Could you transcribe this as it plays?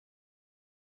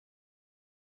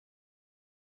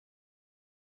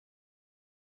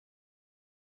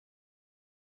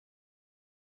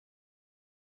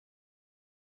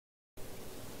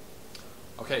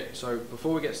Okay, so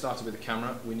before we get started with the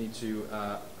camera, we need to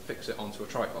fix it onto a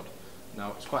tripod.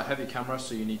 Now, it's quite a heavy camera,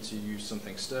 so you need to use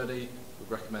something sturdy.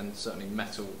 We'd recommend certainly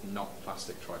metal, not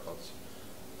plastic tripods.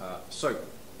 So,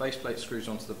 base plate screws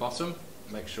onto the bottom,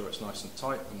 make sure it's nice and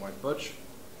tight and won't budge.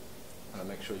 And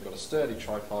make sure you've got a sturdy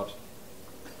tripod.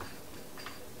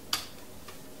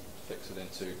 Fix it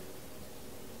into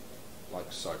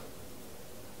like so.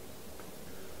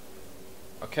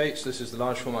 Okay, so this is the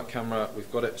large format camera.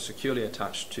 We've got it securely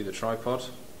attached to the tripod.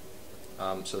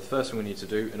 So the first thing we need to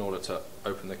do in order to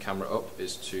open the camera up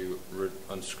is to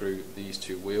unscrew these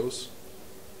two wheels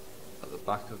at the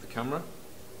back of the camera,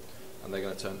 and they're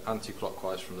going to turn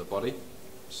anti-clockwise from the body.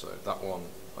 So that one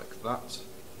like that,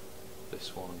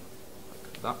 this one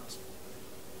like that,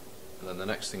 and then the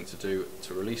next thing to do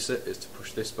to release it is to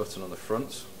push this button on the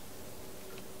front.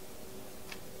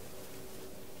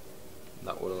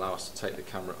 That will allow us to take the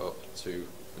camera up to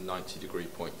a 90-degree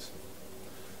point.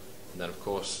 And then of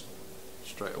course,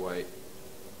 straight away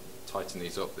tighten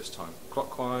these up, this time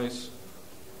clockwise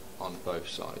on both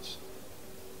sides.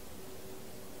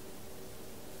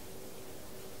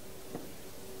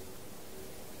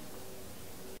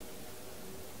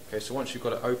 Okay, so once you've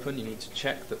got it open, you need to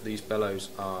check that these bellows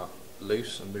are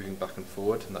loose and moving back and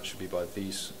forward, and that should be by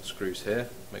these screws here.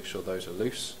 Make sure those are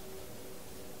loose.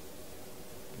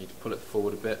 You need to pull it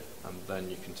forward a bit and then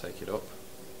you can take it up.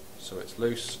 So it's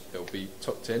loose, it'll be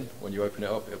tucked in. When you open it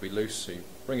up, it'll be loose, so you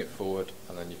bring it forward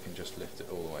and then you can just lift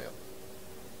it all the way up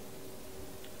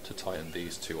to tighten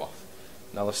these two off.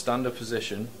 Now the standard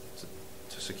position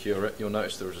to secure it, you'll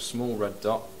notice there is a small red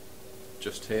dot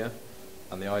just here,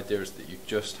 and the idea is that you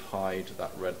just hide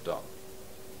that red dot,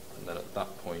 and then at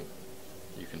that point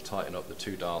you can tighten up the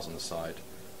two dials on the side,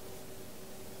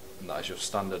 and that is your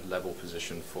standard level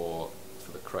position for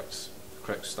the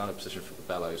correct standard position for the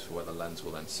bellows for where the lens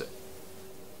will then sit.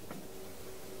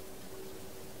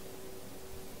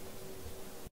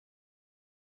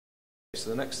 So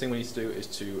the next thing we need to do is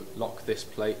to lock this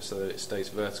plate so that it stays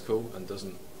vertical and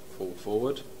doesn't fall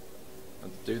forward.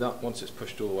 And to do that, once it's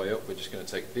pushed all the way up, we're just going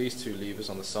to take these two levers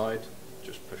on the side,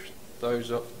 just push those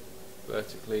up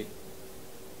vertically,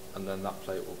 and then that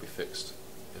plate will be fixed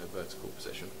in a vertical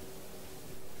position.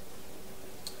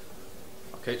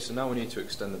 Okay, so now we need to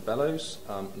extend the bellows,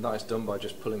 and that is done by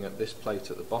just pulling at this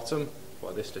plate at the bottom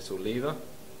by this little lever,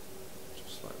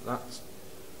 just like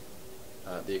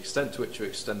that. The extent to which you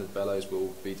extend the bellows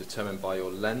will be determined by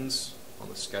your lens on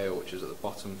the scale, which is at the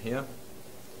bottom here.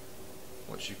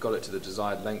 Once you've got it to the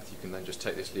desired length, you can then just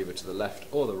take this lever to the left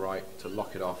or the right to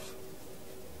lock it off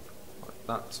like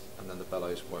that, and then the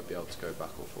bellows won't be able to go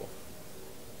back or forth.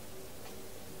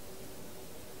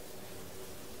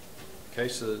 Okay,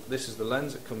 so this is the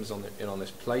lens that comes in on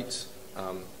this plate.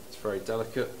 It's very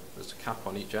delicate. There's a cap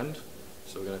on each end,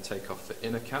 so we're going to take off the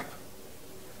inner cap,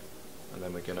 and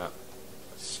then we're going to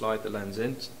slide the lens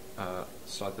in,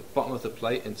 slide the bottom of the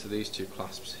plate into these two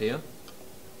clasps here,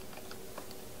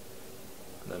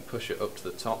 and then push it up to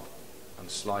the top and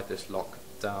slide this lock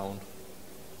down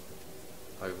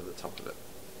over the top of it,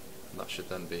 and that should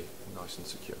then be nice and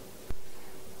secure.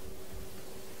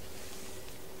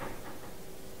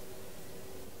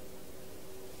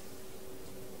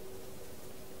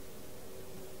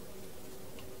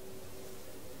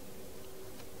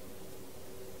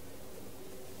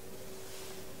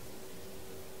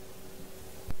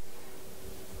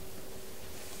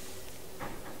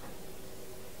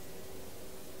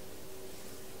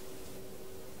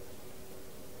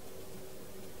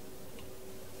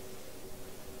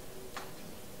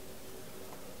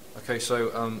 Okay,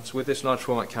 so with this large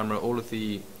format camera, all of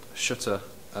the shutter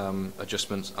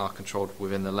adjustments are controlled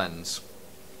within the lens.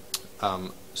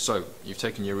 So you've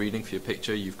taken your reading for your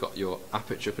picture, you've got your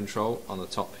aperture control on the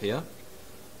top here,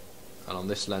 and on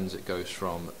this lens it goes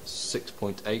from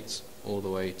 6.8 all the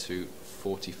way to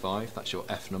 45, that's your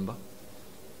F number.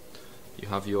 You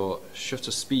have your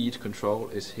shutter speed control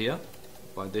is here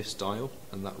by this dial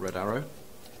and that red arrow,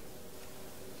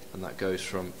 and that goes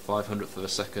from 500th of a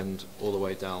second all the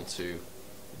way down to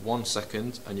 1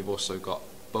 second, and you've also got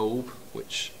bulb,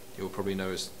 which you'll probably know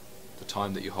is the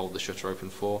time that you hold the shutter open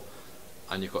for,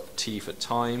 and you've got T for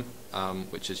time,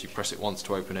 which is you press it once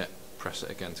to open it, press it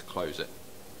again to close it.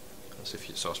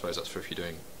 So I suppose that's for if you're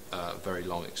doing very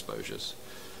long exposures.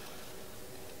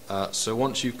 So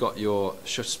once you've got your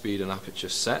shutter speed and aperture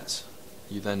set,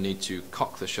 you then need to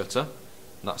cock the shutter,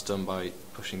 and that's done by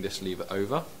pushing this lever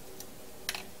over.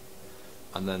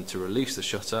 And then to release the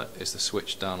shutter is the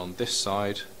switch down on this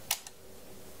side,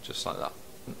 just like that.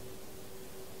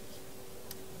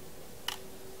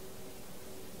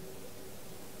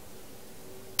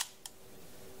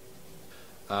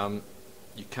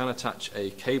 You can attach a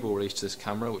cable release to this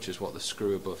camera, which is what the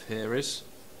screw above here is.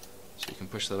 So you can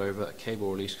push that over, a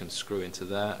cable release can screw into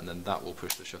there, and then that will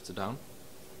push the shutter down.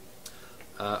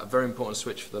 A very important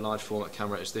switch for the large format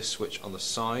camera is this switch on the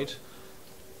side,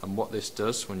 and what this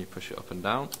does when you push it up and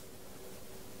down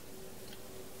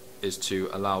is to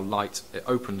allow light. It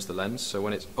opens the lens, so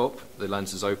when it's up, the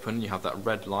lens is open, you have that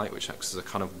red light which acts as a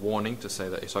kind of warning to say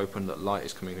that it's open, that light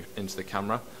is coming into the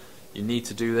camera. You need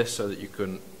to do this so that you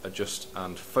can adjust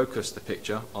and focus the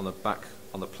picture on the back,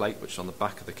 on the plate which is on the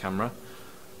back of the camera.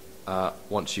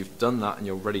 Once you've done that and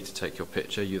you're ready to take your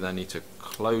picture, you then need to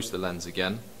close the lens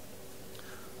again,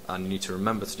 and you need to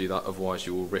remember to do that, otherwise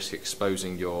you will risk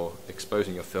exposing your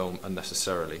film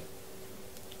unnecessarily.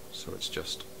 So it's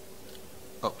just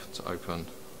up to open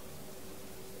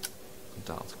and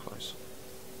down to close.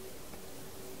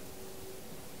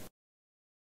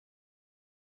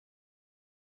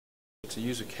 To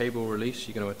use a cable release,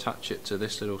 you're going to attach it to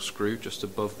this little screw just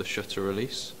above the shutter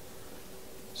release.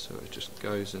 So it just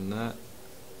goes in there.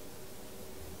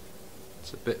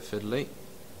 It's a bit fiddly.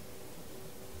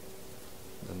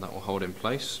 Then that will hold in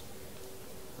place.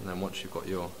 And then once you've got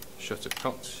your shutter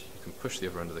cocked, you can push the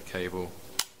other end of the cable,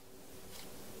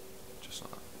 just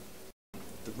like that.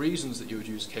 The reasons that you would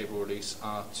use cable release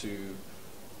are to,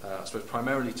 I suppose,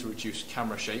 primarily to reduce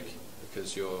camera shake,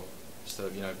 because you're, instead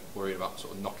of worried about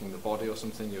sort of knocking the body or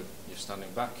something, you're standing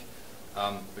back.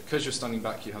 Because you're standing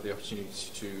back, you have the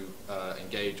opportunity to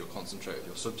engage or concentrate with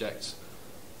your subject.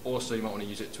 Also, you might want to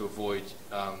use it to avoid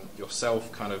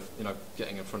yourself kind of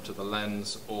getting in front of the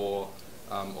lens, or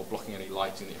blocking any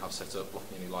lighting that you have set up,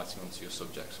 blocking any lighting onto your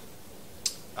subject.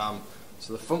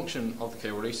 So the function of the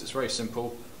cable release is very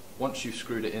simple. Once you've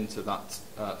screwed it into that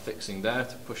fixing there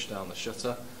to push down the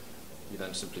shutter, you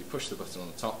then simply push the button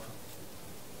on the top.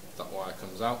 That wire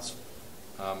comes out,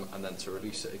 and then to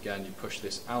release it again, you push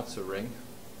this outer ring,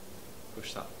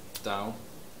 push that down,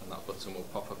 and that button will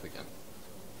pop up again.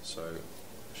 So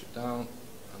push it down,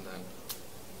 and then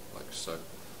like so.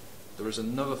 There is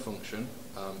another function.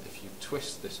 If you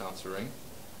twist this outer ring,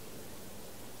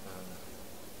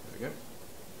 there we go,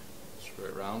 screw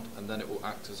it around, and then it will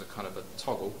act as a kind of a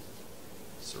toggle.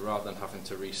 So rather than having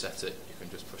to reset it, you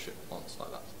can just push it once like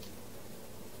that.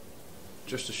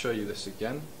 Just to show you this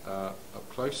again, up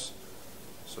close,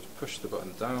 sort of push the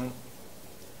button down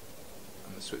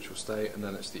and the switch will stay, and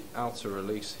then it's the outer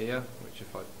release here, which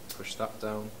if I push that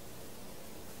down,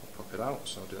 I'll pop it out,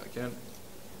 so I'll do that again.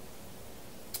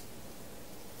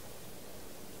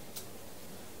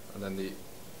 And then the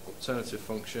alternative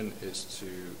function is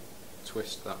to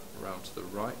twist that around to the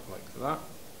right like that,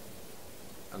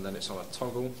 and then it's on a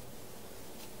toggle,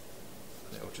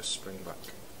 and it will just spring back.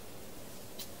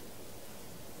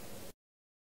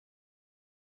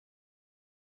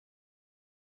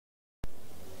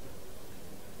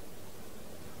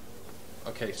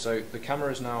 Okay, so the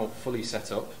camera is now fully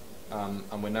set up,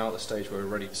 and we're now at the stage where we're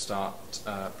ready to start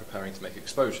preparing to make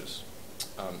exposures.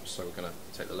 So we're going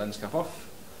to take the lens cap off.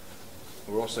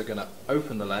 We're also going to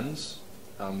open the lens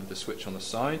with the switch on the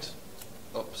side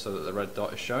up so that the red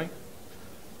dot is showing.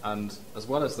 And as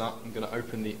well as that, I'm going to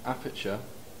open the aperture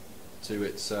to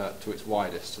its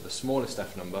widest, to the smallest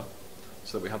f number,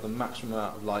 so that we have the maximum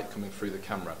amount of light coming through the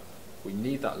camera. We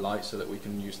need that light so that we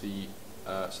can use the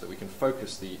so that we can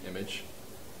focus the image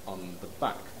on the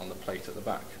back, on the plate at the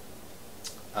back.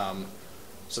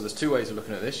 So there's two ways of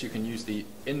looking at this. You can use the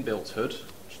inbuilt hood,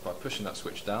 just by pushing that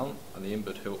switch down, and the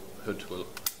inbuilt hood will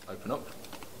open up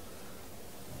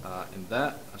in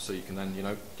there, so you can then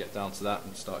get down to that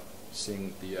and start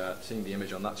seeing the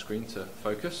image on that screen to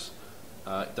focus.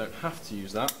 You don't have to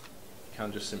use that. You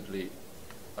can just simply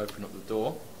open up the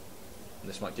door, and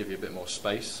this might give you a bit more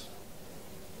space.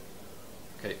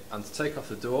 Okay, and to take off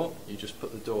the door, you just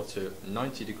put the door to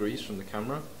 90 degrees from the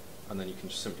camera, and then you can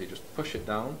just simply push it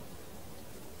down.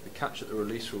 The catch at the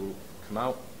release will come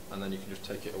out, and then you can just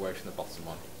take it away from the bottom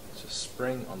one. It's a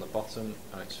spring on the bottom,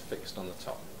 and it's fixed on the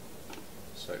top.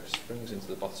 So it springs into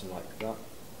the bottom like that,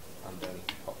 and then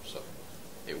pops up.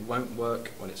 It won't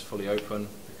work when it's fully open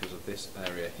because of this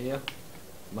area here.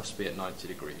 It must be at 90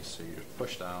 degrees, so you just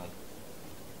push down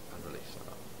and release like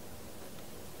that.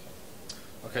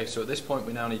 Okay, so at this point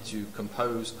we now need to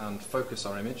compose and focus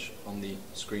our image on the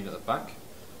screen at the back.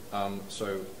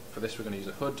 So for this we're going to use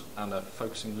a hood and a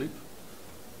focusing loop.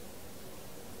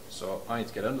 So I need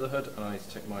to get under the hood, and I need to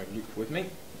take my loop with me.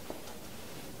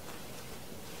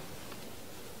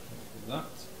 That.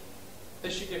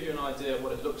 This should give you an idea of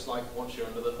what it looks like once you're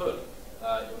under the hood.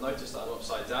 You'll notice that I'm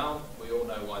upside down. We all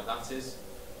know why that is.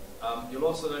 You'll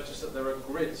also notice that there are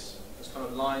grids. There's kind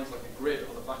of lines like a grid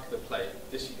on the back of the plate.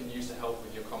 This you can use to help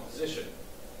with your composition.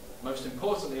 Most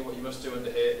importantly, what you must do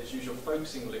under here is use your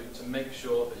focusing loop to make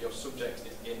sure that your subject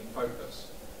is in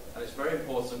focus. And it's very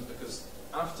important because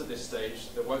after this stage,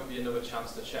 there won't be another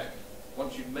chance to check.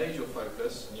 Once you've made your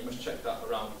focus, and you must check that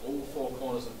around all four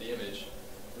corners of the image,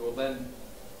 you will then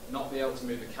not be able to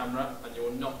move the camera and you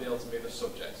will not be able to move the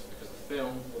subject because the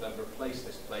film will then replace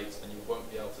this plate and you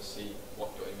won't be able to see what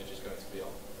your image is going to be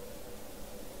on.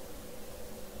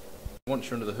 Once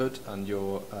you're under the hood and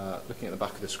you're looking at the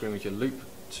back of the screen with your loop,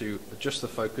 to adjust the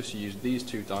focus you use these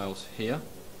two dials here,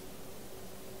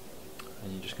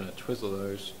 and you're just going to twizzle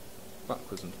those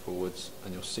backwards and forwards,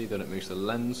 and you'll see that it moves the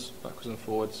lens backwards and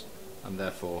forwards and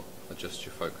therefore adjusts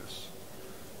your focus.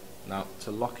 Now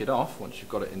to lock it off, once you've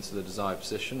got it into the desired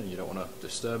position and you don't want to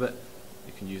disturb it,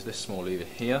 you can use this small lever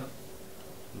here,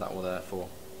 and that will therefore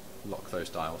lock those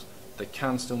dials. They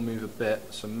can still move a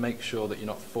bit, so make sure that you're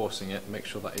not forcing it, make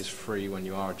sure that is free when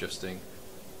you are adjusting.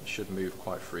 It should move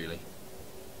quite freely.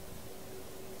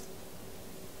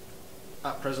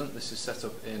 At present, this is set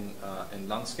up in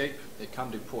landscape. It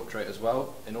can do portrait as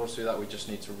well. In order to do that, we just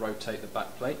need to rotate the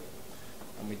back plate,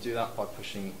 and we do that by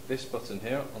pushing this button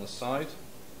here on the side,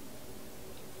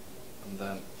 and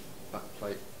then back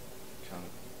plate can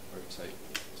rotate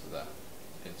to there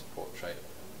into portrait.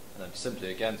 And then simply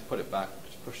again to put it back,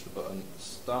 just push the button,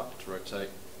 start to rotate.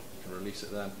 You can release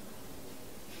it then,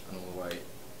 and all the way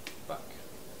back.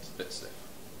 It's a bit stiff.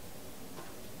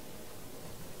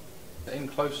 In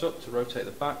close up to rotate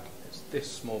the back, it's this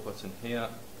small button here.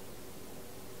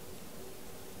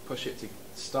 Push it to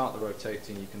start the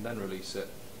rotating, you can then release it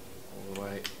all the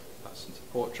way. That's into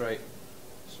portrait.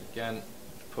 So again,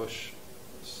 push,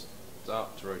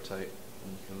 start to rotate,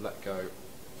 and you can let go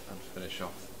and finish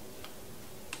off.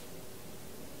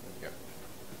 There we go.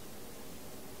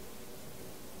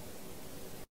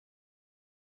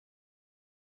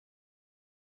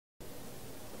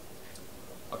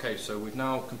 Okay, so we've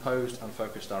now composed and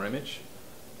focused our image.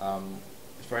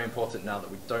 It's very important now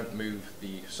that we don't move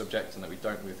the subject and that we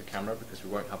don't move the camera, because we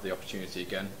won't have the opportunity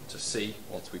again to see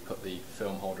once we put the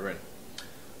film holder in.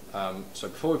 So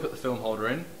before we put the film holder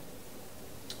in,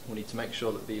 we need to make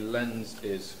sure that the lens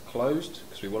is closed,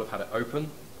 because we will have had it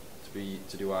open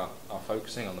to do our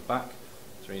focusing on the back.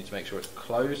 So we need to make sure it's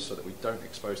closed so that we don't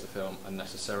expose the film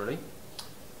unnecessarily.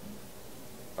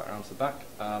 Back around to the back.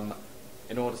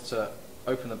 In order to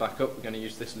open the back up, we're going to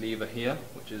use this lever here,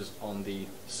 which is on the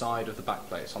side of the back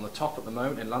plate. It's on the top at the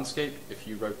moment in landscape. If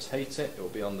you rotate it, it will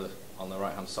be on the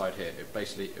right hand side here.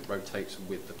 It rotates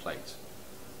with the plate.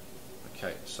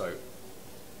 Okay, so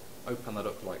open that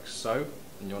up like so,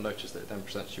 and you'll notice that it then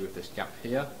presents you with this gap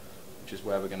here, which is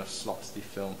where we're going to slot the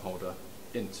film holder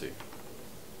into,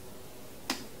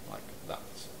 like that.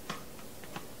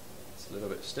 It's a little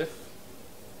bit stiff.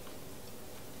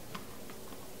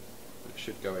 It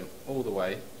should go in all the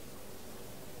way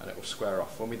and it will square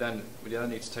off. We then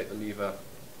need to take the lever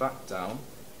back down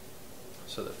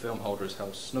so that the film holder is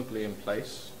held snugly in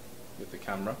place with the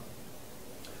camera,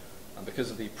 and because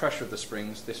of the pressure of the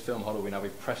springs, this film holder will now be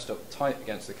pressed up tight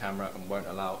against the camera and won't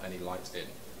allow any light in.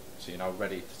 So you're now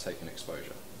ready to take an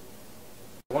exposure.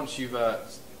 Once you've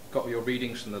got your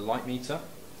readings from the light meter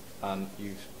and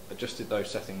you've adjusted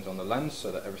those settings on the lens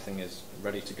so that everything is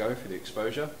ready to go for the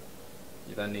exposure,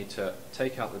 you then need to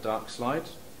take out the dark slide.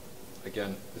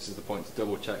 Again, this is the point to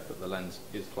double check that the lens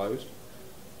is closed.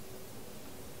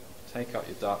 Take out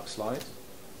your dark slide.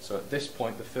 So at this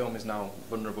point the film is now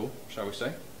vulnerable, shall we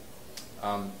say.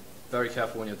 Very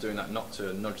careful when you're doing that not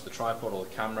to nudge the tripod or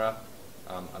the camera.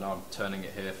 And I'm turning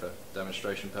it here for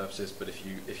demonstration purposes, but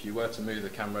if you were to move the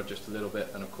camera just a little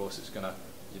bit, then of course you're then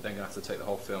going to have to take the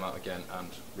whole film out again and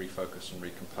refocus and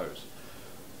recompose.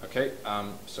 Okay,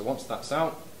 so once that's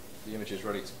out, the image is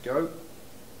ready to go.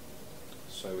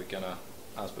 So we're going to,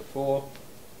 as before,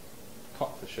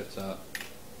 cock the shutter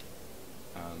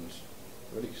and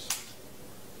release.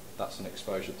 That's an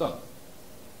exposure done.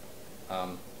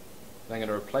 Then I'm going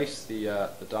to replace the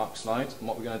dark slide, and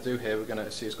what we're going to do here, we're going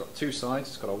to see it's got two sides.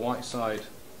 It's got a white side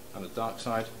and a dark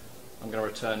side. I'm going to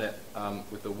return it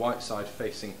with the white side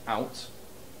facing out,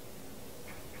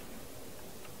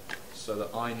 so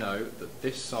that I know that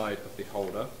this side of the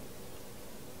holder,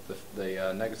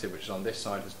 the negative which is on this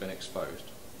side, has been exposed.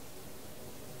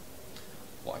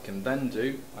 What I can then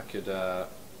do, I could,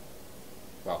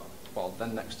 what I'll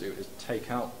then next do is take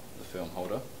out the film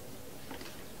holder,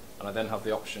 and I then have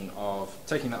the option of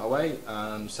taking that away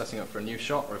and setting up for a new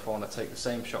shot, or if I want to take the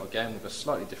same shot again with a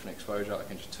slightly different exposure, I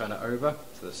can just turn it over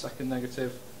to the second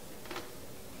negative,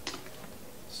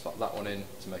 slot that one in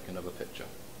to make another picture.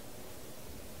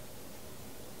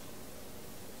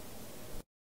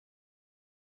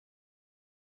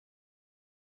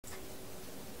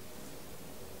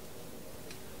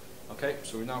 Okay,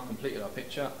 so we've now completed our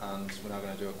picture and we're now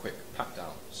going to do a quick pack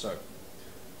down. So,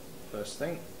 first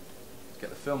thing,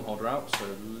 get the film holder out, so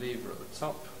lever at the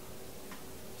top,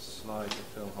 slide the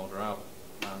film holder out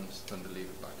and then the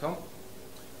lever back on.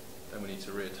 Then we need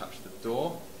to reattach the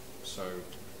door, so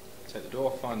take the door,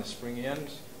 find the springy end,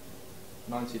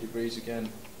 90 degrees again,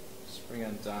 spring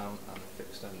end down and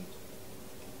fixed end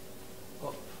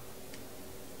up.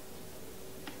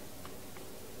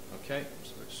 Okay,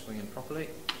 so it's swinging properly,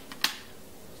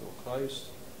 it's all closed.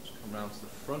 Just come round to the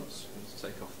front, we need to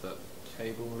take off the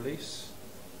cable release.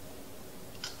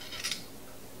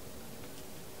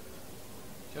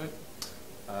 Okay.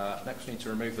 Next we need to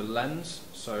remove the lens,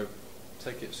 so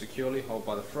take it securely, hold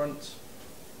by the front,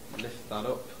 lift that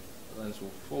up, the lens will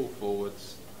fall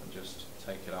forwards and just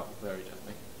take it out very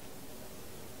gently.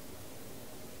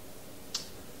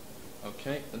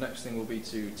 Okay, the next thing will be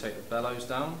to take the bellows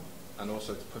down and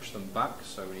also to push them back,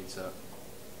 so we need to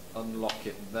unlock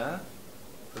it there,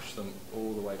 push them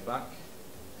all the way back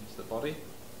into the body.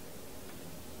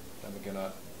 Then we're going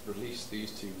to release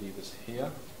these two levers here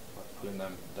by pulling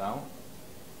them down.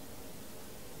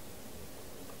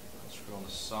 Screw on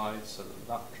the side so that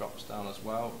that drops down as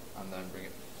well, and then bring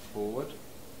it forward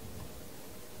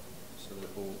so that it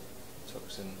all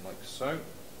tucks in like so.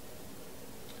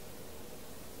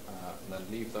 And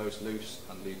then leave those loose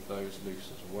and leave those loose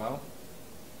as well.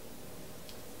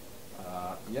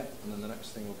 Yeah, and then the next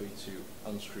thing will be to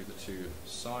unscrew the two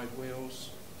side wheels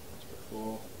as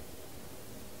before.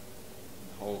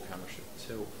 The whole camera should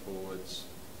tilt forwards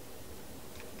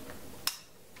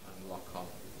and lock on.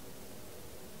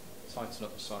 Tighten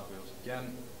up the side wheels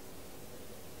again.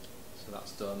 So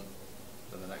that's done.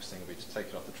 Then the next thing will be to take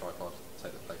it off the tripod,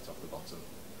 take the plate off the bottom